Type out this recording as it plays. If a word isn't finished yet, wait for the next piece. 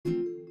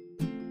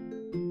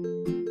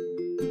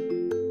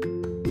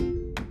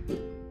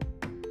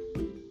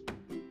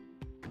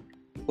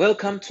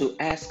Welcome to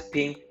Ask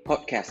Ping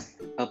Podcast,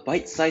 a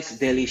bite-sized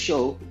daily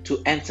show to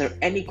answer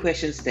any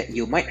questions that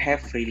you might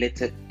have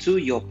related to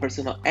your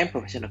personal and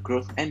professional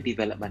growth and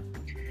development.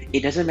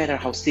 It doesn't matter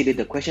how silly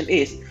the question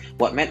is,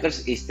 what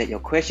matters is that your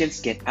questions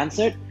get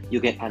answered,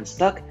 you get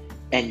unstuck,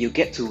 and you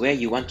get to where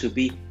you want to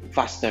be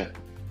faster.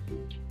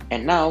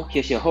 And now,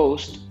 here's your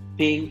host,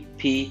 Ping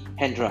P.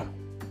 Hendra.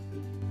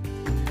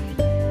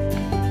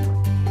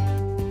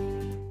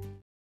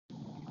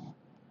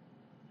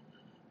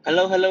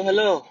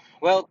 Hello.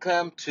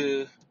 Welcome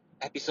to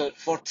episode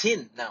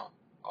 14 now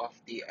of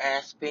the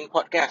Ask Ping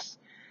Podcast.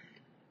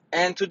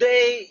 And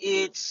today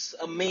it's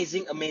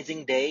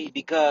amazing day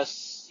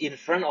because in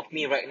front of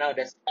me right now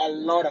there's a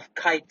lot of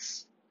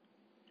kites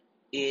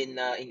in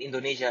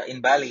Indonesia,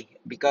 in Bali,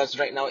 because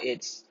right now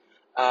it's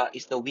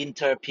the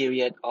winter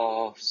period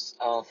of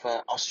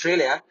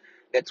Australia.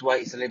 That's why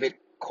it's a little bit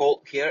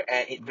cold here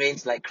and it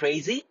rains like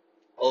crazy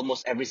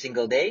almost every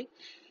single day.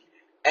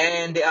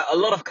 And there are a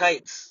lot of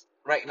kites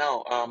right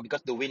now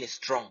because the wind is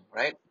strong,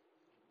 right?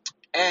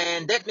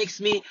 And that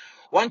makes me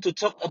want to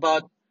talk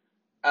about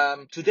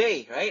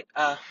today, right?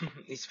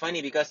 It's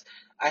funny because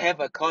I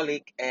have a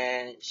colleague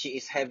and she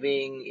is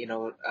having,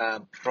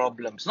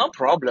 problems, not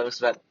problems,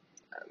 but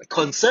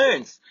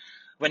concerns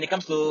when it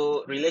comes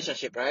to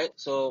relationship, right?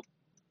 So,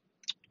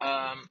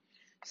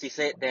 she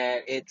said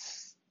that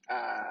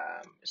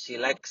she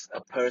likes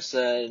a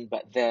person,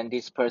 but then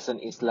this person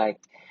is like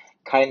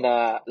kind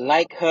of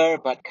like her,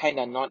 but kind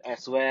of not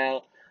as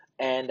well.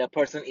 And the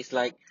person is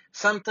like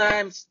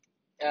sometimes,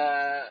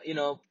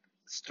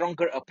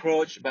 stronger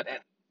approach, but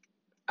at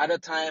other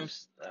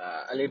times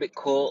a little bit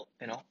cold.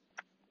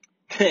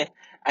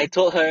 I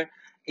told her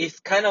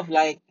it's kind of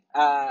like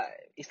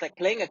it's like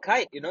playing a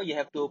kite. You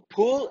have to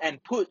pull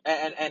and put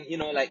and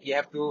like you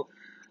have to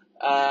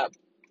uh,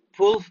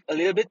 pull a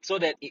little bit so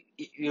that it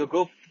will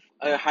go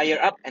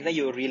higher up, and then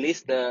you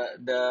release the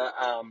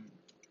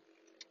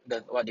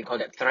what do you call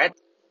that, thread,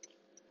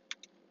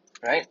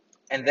 right?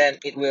 And then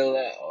it will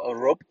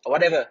rope or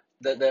whatever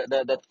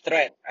the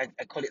thread. I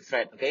call it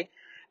thread, okay?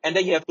 And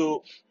then you have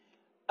to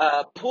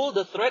pull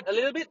the thread a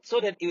little bit so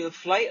that it will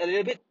fly a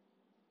little bit.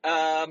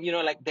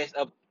 Like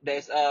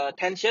there's a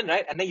tension,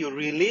 right? And then you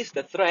release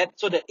the thread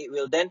so that it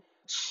will then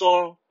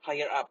soar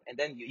higher up, and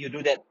then you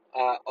do that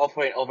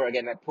over and over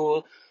again. Like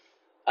pull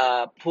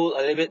a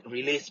little bit,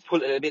 release, pull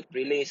a little bit,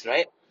 release,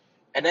 right?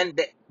 And then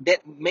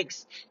that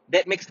makes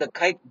the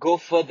kite go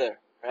further,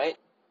 right?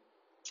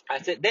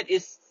 I said that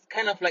is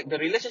kind of like the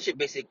relationship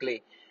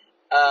basically.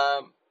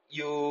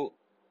 You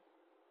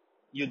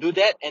do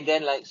that, and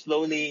then like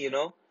slowly,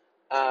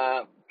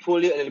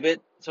 pull you a little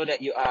bit so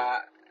that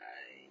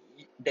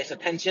there's a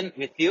tension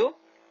with you,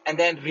 and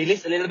then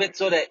release a little bit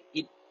so that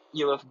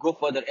you will go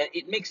further, and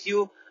it makes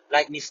you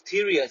like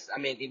mysterious. I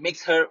mean, it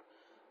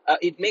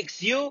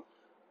makes you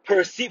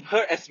perceive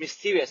her as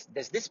mysterious.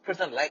 Does this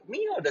person like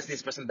me, or does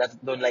this person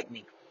don't like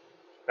me,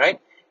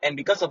 right? And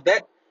because of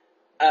that,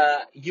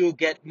 you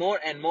get more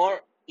and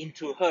more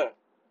into her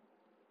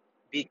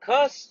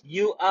because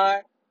you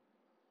are,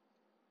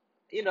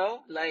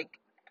 like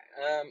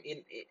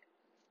in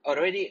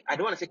already. I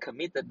don't want to say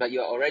committed, but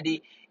you're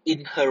already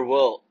in her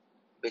world,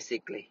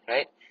 basically,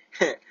 right?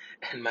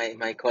 And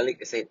my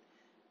colleague said,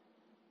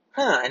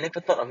 I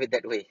never thought of it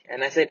that way.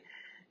 And I said,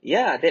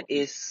 yeah, that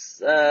is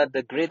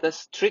the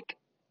greatest trick.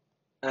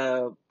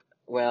 Uh,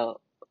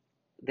 well,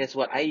 that's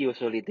what I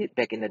usually did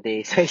back in the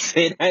days. I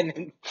said, and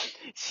then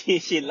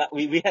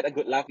we had a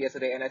good laugh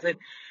yesterday, and I said,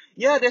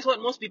 yeah, that's what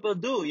most people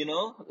do,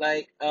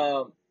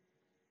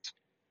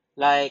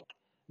 like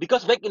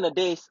because back in the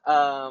days,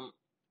 I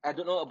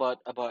don't know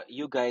about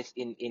you guys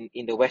in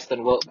the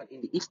Western world, but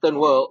in the Eastern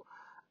world,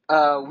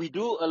 we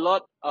do a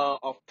lot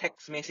of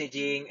text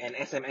messaging and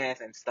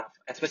SMS and stuff,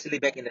 especially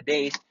back in the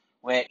days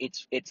where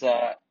it's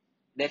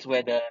that's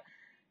where the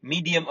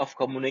medium of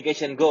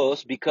communication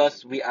goes,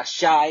 because we are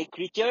shy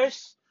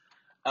creatures.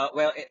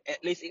 Well,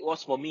 at least it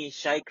was for me,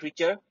 shy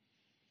creature.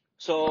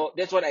 So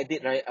that's what I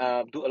did, right?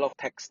 Do a lot of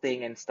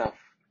texting and stuff,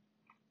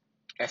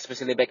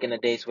 especially back in the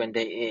days when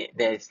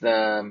there's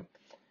the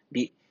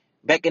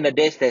back in the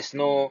days there's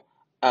no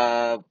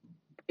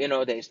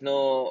there's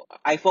no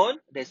iPhone,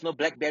 there's no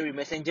BlackBerry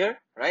Messenger,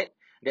 right?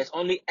 There's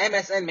only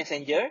MSN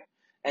Messenger,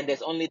 and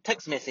there's only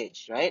text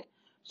message, right?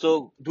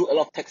 So do a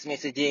lot of text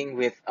messaging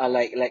with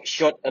like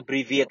short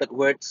abbreviated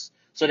words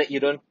so that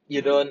you don't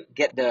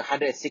get the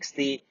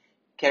 160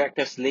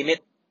 characters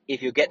limit.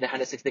 If you get the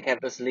 160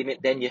 characters limit,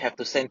 then you have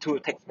to send 2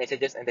 text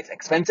messages, and that's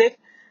expensive,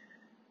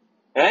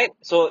 right?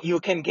 So you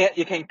can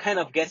kind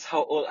of guess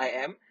how old I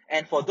am.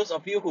 And for those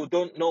of you who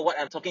don't know what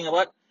I'm talking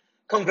about,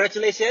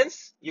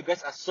 congratulations, you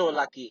guys are so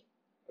lucky.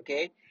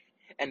 Okay?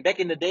 And back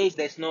in the days,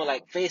 there's no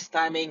like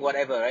FaceTiming,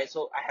 whatever, right?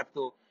 So I have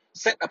to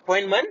set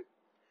appointment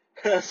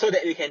so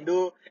that we can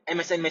do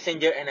MSN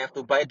Messenger, and I have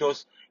to buy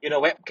those,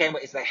 webcam.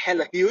 It's like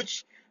hella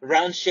huge,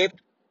 round shaped,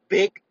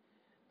 big,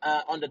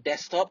 on the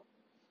desktop,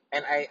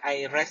 and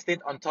I rest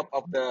it on top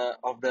of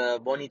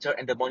the monitor,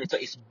 and the monitor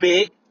is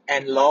big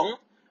and long,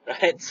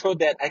 right? So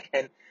that I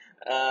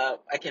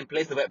can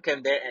place the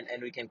webcam there,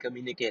 and we can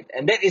communicate.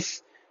 And that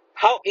is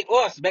how it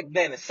was back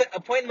then. Set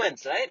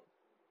appointments, right?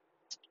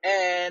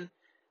 And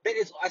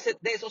I said,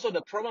 that is also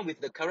the problem with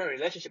the current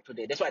relationship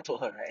today. That's what I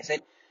told her, right? I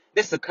said,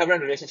 that's the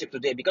current relationship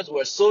today because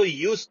we're so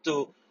used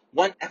to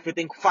want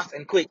everything fast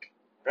and quick,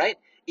 right?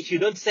 If you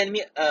don't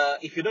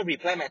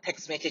reply my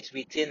text message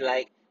within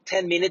like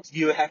 10 minutes,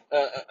 you have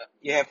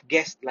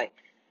guessed, like,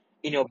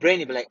 in your brain,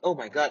 you'll be like, oh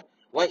my God,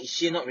 why is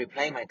she not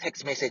replying my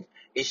text message?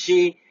 Is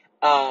she,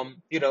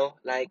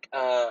 like,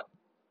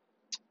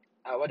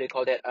 what do you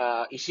call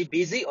that? Is she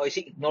busy, or is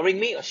she ignoring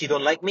me, or she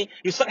don't like me?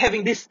 You start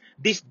having these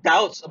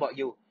doubts about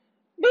you.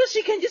 But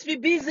she can just be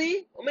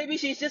busy, or maybe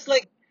she's just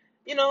like,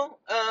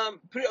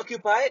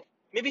 preoccupied.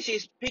 Maybe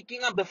she's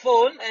picking up the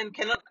phone and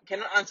cannot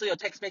answer your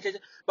text message.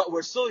 But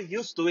we're so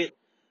used to it.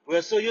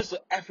 We're so used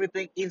to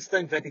everything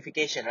instant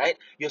gratification, right?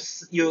 You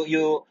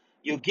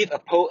give a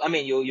post. I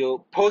mean,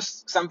 you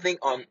post something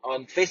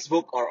on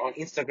Facebook or on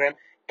Instagram,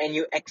 and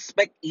you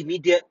expect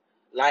immediate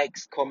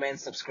likes,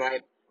 comments,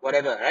 subscribe,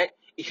 whatever, right?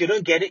 If you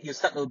don't get it, you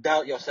start to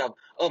doubt yourself.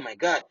 Oh my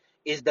God,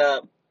 is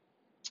the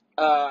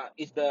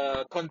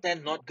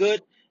content not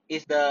good?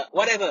 Is the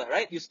whatever,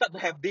 right? You start to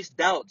have these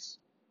doubts,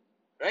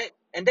 right?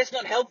 And that's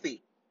not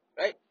healthy,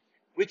 right?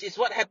 Which is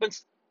what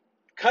happens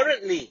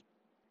currently.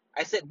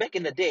 I said back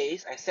in the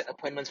days, I set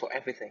appointments for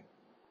everything,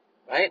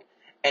 right?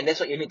 And that's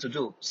what you need to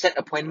do: set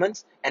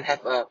appointments and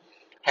have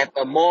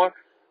a more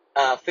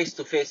face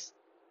to face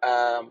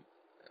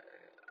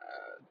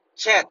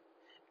chat.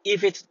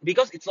 If it's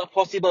because it's not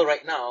possible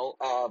right now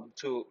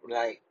to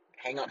like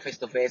hang out face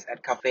to face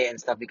at cafe and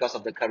stuff because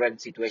of the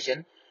current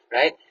situation,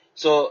 right?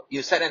 So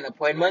you set an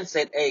appointment,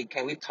 said, hey,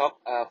 can we talk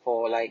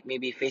for like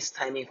maybe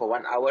FaceTiming for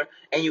 1 hour,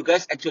 and you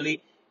guys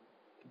actually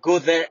go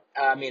there,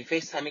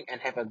 FaceTiming, and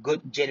have a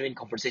good, genuine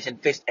conversation.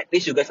 At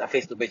least you guys are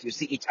face to face. You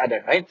see each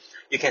other, right?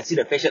 You can see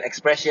the facial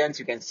expressions.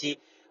 You can see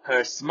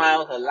her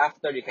smile, her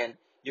laughter.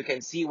 You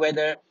can see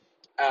whether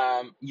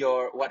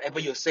your whatever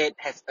you said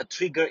has a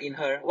trigger in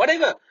her.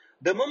 Whatever.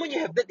 The moment you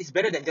have that is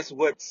better than just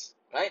words,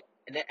 right?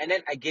 And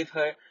then I gave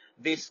her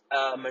this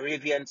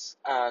Merivian's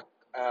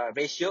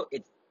ratio.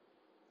 It's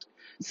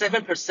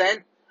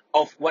 7%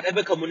 of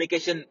whatever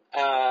communication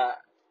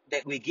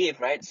that we give,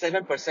 right?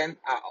 7%,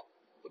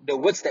 the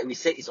words that we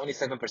say is only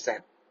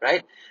 7%,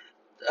 right?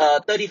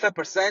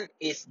 35%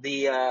 is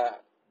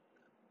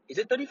is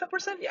it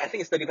 35%? Yeah, I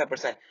think it's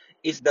 35%.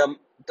 Is the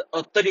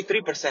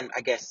 33%,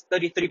 I guess.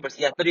 33%.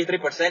 Yeah,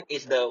 33%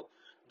 is the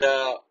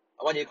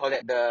what do you call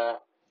it?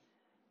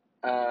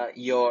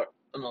 Your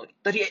no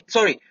 38,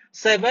 sorry,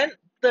 7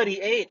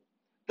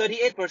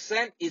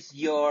 38% is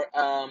your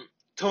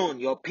tone,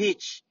 your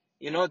pitch,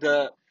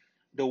 the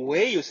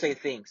way you say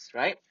things,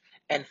 right?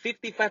 And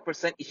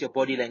 55% is your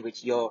body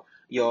language, your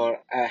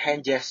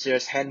hand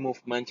gestures, hand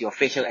movement, your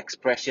facial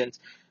expressions,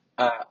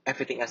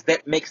 everything else.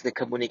 That makes the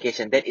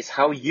communication. That is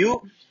how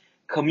you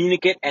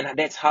communicate, and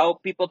that's how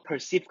people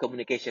perceive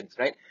communications,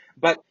 right?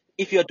 But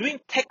if you're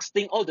doing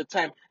texting all the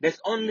time, there's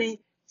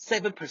only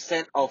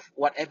 7% of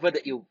whatever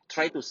that you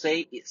try to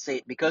say is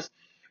said, because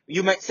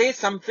you might say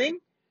something,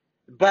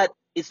 but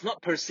it's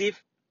not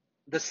perceived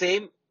the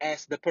same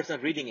as the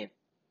person reading it,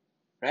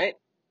 right?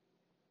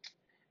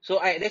 So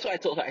that's what I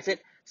told her. I said,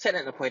 set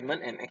an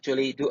appointment and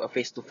actually do a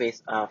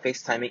face-to-face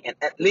FaceTiming, and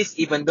at least,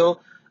 even though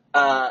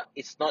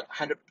it's not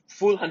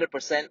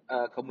 100%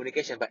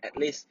 communication, but at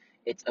least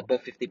it's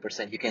above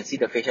 50%. You can see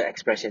the facial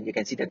expression, you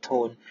can see the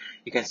tone,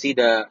 you can see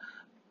the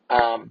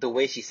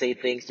way she say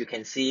things. You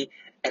can see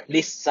at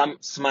least some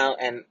smile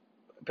and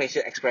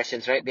facial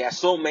expressions, right? There are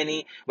so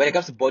many. When it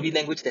comes to body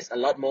language, there's a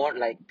lot more.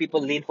 Like,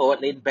 people lean forward,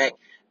 lean back.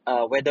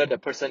 Whether the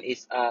person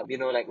is,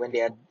 like when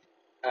they are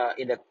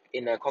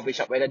in a coffee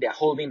shop, whether they are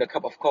holding the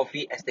cup of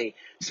coffee as they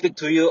speak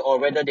to you, or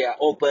whether they are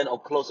open or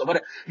closed, or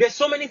whatever. There's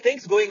so many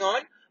things going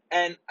on,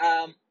 and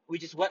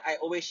which is what I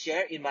always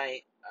share in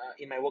my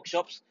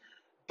workshops.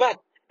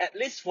 But at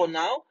least for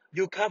now,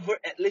 you cover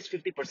at least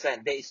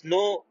 50%. There is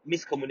no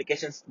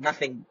miscommunications,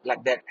 nothing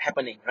like that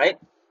happening, right?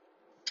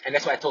 And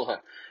that's what I told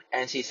her.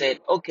 And she said,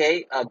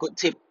 okay, good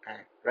tip,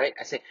 right?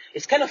 I said,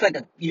 it's kind of like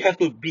you have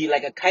to be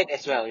like a kite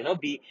as well,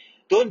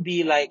 don't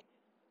be like,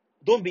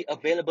 don't be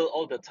available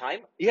all the time.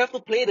 You have to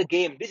play the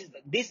game.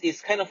 This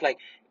is kind of like,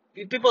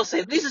 people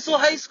say, this is so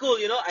high school,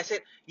 I said,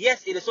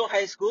 yes, it is so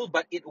high school,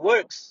 but it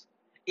works.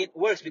 It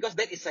works because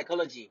that is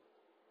psychology,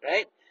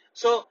 right?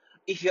 So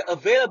if you're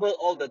available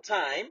all the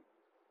time,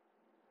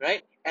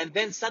 right? And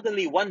then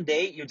suddenly one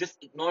day you just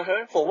ignore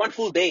her for one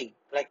full day,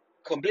 like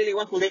completely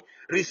one full day.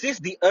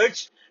 Resist the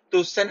urge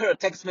to send her a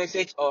text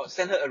message or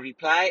send her a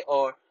reply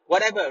or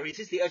whatever.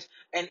 Resist the urge.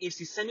 And if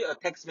she send you a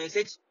text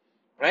message,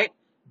 right?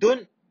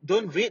 Don't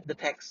read the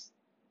text.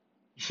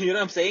 You know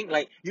what I'm saying?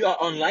 Like, you are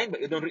online, but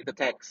you don't read the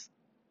text,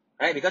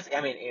 right? Because I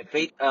mean, in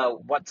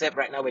WhatsApp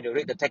right now, when you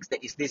read the text, there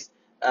is this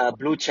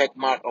blue check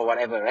mark or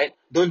whatever, right?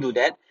 Don't do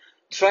that.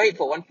 Try it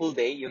for one full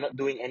day. You're not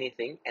doing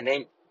anything, and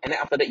then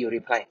after that you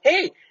reply,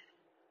 hey,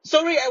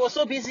 sorry, I was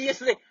so busy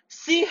yesterday.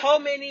 See how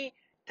many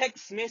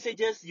text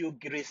messages you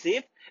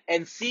receive,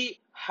 and see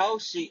how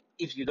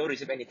if you don't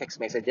receive any text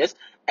messages,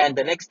 and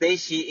the next day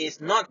she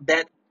is not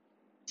that,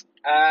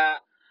 uh,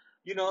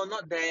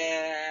 not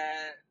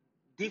that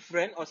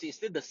different, or she's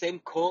still the same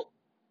cold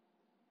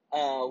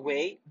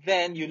way,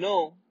 then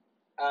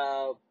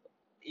uh,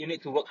 you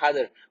need to work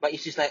harder. But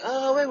if she's like,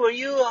 oh, where were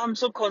you? I'm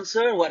so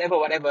concerned, whatever,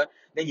 whatever,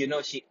 then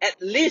she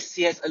at least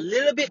she has a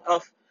little bit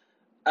of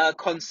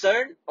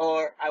concern,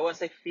 or I want to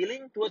say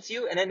feeling towards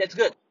you, and then that's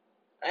good,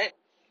 right?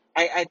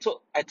 I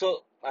told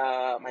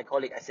my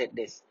colleague, I said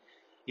this,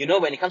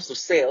 when it comes to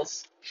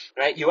sales,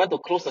 right? You want to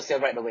close the sale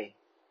right away,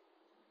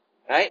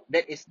 right?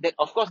 That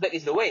of course that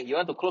is the way. You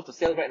want to close the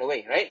sale right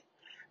away, right?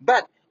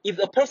 But if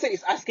the person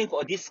is asking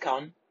for a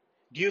discount,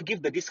 do you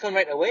give the discount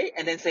right away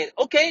and then say,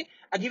 okay,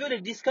 I'll give you the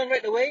discount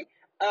right away,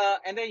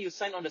 and then you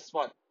sign on the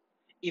spot?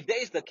 If that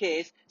is the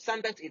case,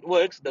 sometimes it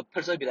works. The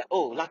person will be like,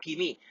 oh, lucky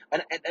me.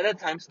 And at other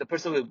times, the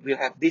person will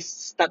have this,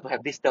 start to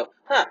have this thought,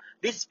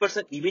 this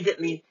person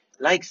immediately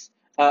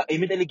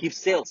immediately gives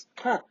sales.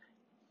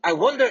 I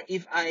wonder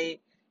if I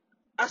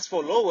ask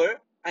for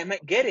lower, I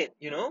might get it,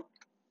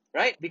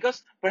 right?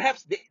 Because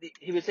perhaps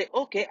he will say,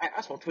 okay, I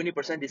asked for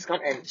 20%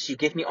 discount and she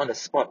gave me on the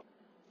spot.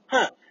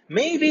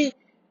 Maybe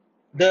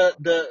the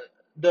the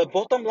the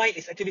bottom line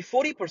is actually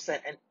 40%,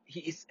 and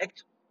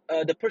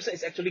the person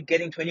is actually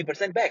getting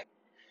 20% back.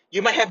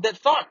 You might have that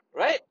thought,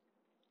 right?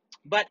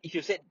 But if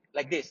you said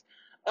like this,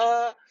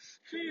 uh,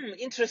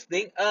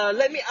 interesting.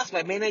 Let me ask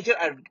my manager.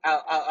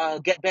 I'll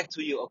get back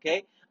to you.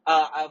 Okay.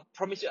 I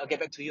promise you, I'll get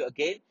back to you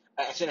again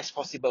as soon as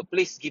possible.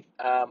 Please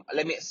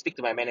let me speak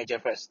to my manager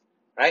first,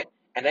 right?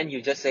 And then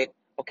you just say,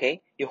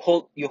 okay. You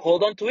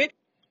hold on to it,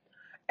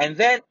 and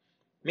then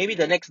maybe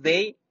the next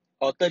day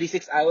or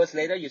 36 hours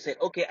later, you said,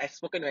 okay, I've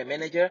spoken to my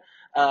manager.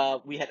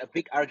 We had a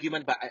big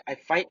argument, but I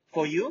fight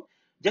for you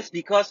just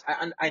because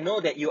I know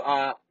that you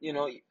are,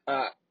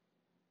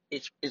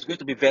 it's going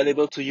to be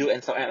valuable to you,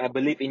 and so and I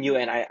believe in you,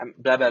 and I'm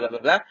blah blah blah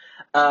blah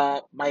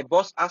blah. My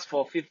boss asked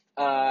for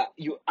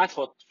you asked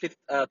for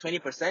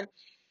 20%.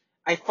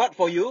 I fought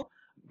for you,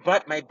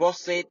 but my boss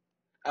said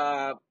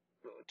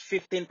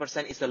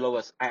 15% is the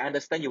lowest. I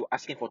understand you were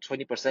asking for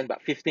 20%,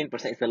 but 15%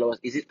 is the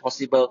lowest. Is it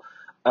possible?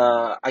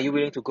 Are you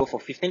willing to go for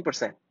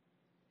 15%?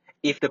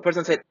 If the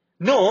person said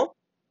no,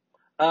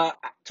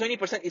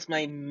 20% is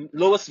my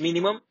lowest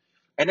minimum,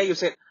 and then you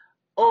said,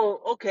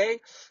 oh, okay,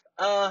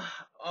 uh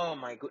oh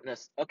my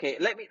goodness, okay,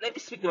 let me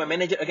speak to my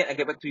manager again and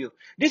get back to you.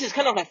 This is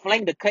kind of like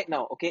flying the kite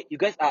now. Okay, you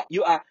guys are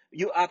you are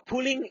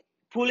pulling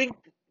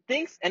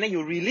things, and then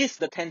you release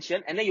the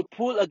tension, and then you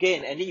pull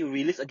again, and then you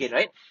release again,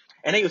 right?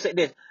 And then you said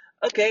this,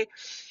 okay,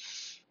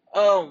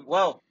 oh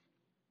wow,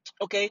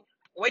 okay,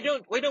 why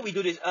don't we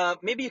do this?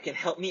 Maybe you can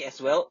help me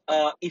as well.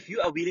 If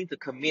you are willing to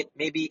commit,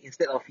 maybe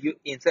instead of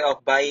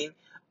buying,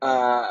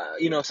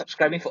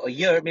 subscribing for a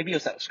year, maybe you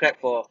subscribe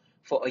for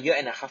a year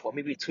and a half, or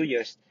maybe 2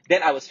 years.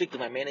 Then I will speak to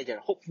my manager.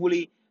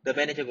 Hopefully the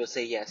manager will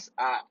say yes.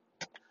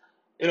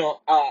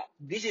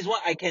 This is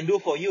what I can do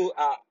for you.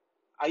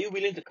 Are you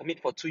willing to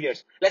commit for 2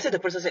 years? Let's say the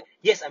person said,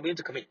 yes, I'm willing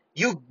to commit.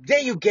 You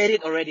get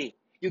it already.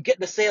 You get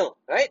the sale,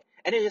 right?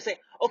 And then you say,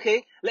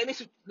 okay, let me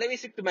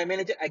speak to my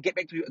manager. I get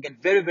back to you again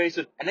very, very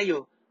soon. And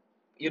then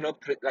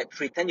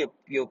pretend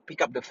you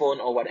pick up the phone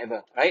or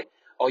whatever, right?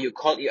 Or you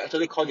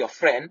actually call your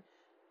friend.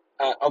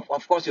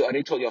 Of course, you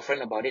already told your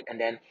friend about it, and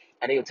then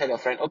you tell your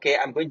friend, okay,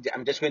 I'm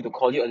just going to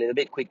call you a little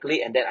bit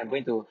quickly, and then I'm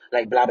going to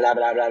like blah blah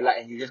blah blah blah,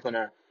 and you're just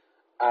gonna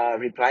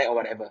reply or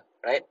whatever,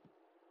 right?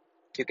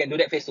 You can do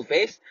that face to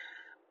face,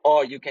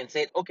 or you can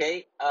say,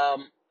 okay,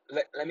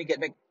 let me get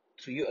back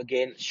to you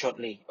again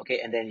shortly,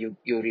 okay, and then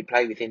you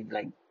reply within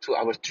like 2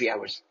 hours, 3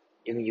 hours.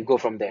 You go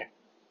from there,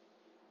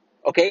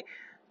 okay.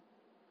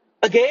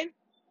 Again,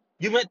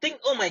 you might think,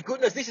 oh my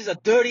goodness, this is a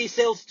dirty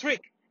sales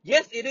trick.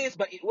 Yes, it is,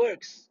 but it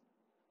works,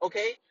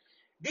 okay.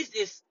 This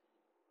is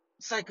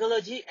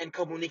psychology and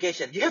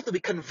communication. You have to be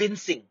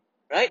convincing,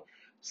 right?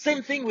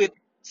 Same thing with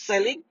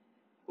selling.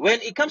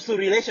 When it comes to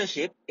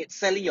relationship, it's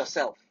selling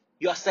yourself.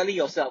 You are selling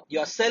yourself. You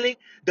are selling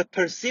the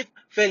perceived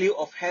value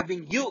of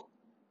having you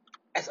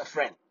as a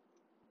friend,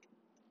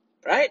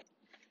 right?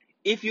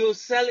 If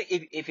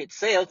it's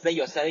sales, then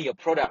you're selling your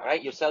product,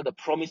 right? You sell the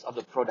promise of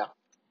the product,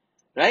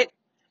 right?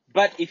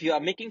 But if you are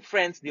making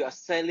friends, you are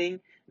selling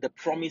the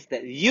promise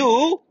that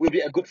you will be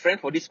a good friend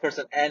for this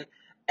person, and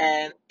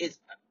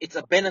it's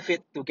a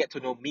benefit to get to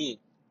know me,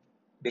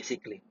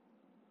 basically,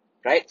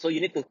 right? So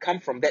you need to come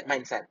from that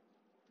mindset,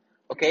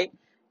 okay?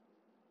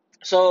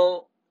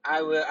 So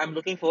I'm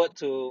looking forward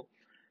to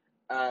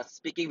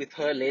speaking with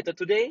her later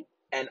today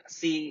and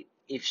see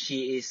if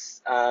she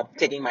is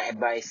taking my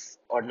advice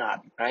or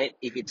not, right?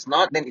 If it's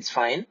not, then it's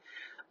fine.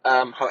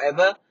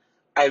 However,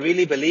 I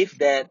really believe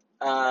that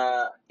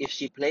if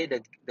she play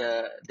the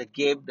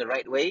game the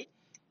right way,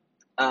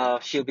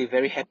 she'll be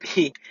very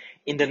happy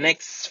in the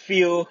next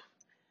few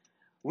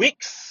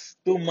weeks,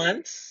 2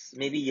 months,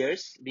 maybe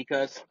years,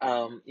 because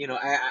I've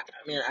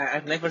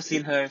never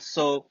seen her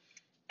so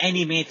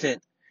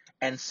animated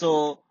and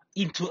so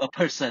into a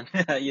person.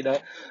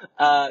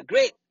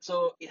 Great.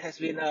 So it has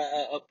been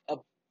a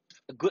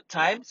good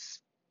times.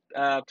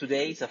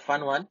 Today is a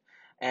fun one,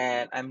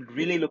 and I'm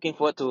really looking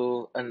forward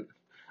to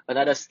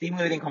another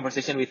stimulating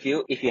conversation with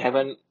you. If you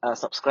haven't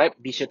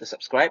subscribed, be sure to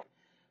subscribe.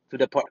 to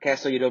the podcast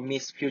so you don't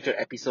miss future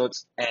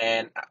episodes.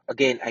 And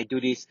again, I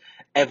do this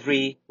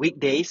every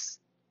weekdays,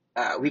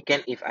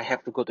 weekend if I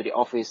have to go to the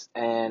office.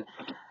 And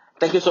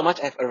thank you so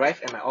much. I've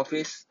arrived at my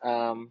office.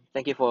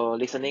 Thank you for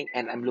listening,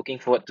 and I'm looking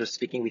forward to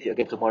speaking with you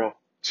again tomorrow.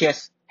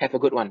 Cheers. Have a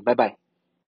good one. Bye bye.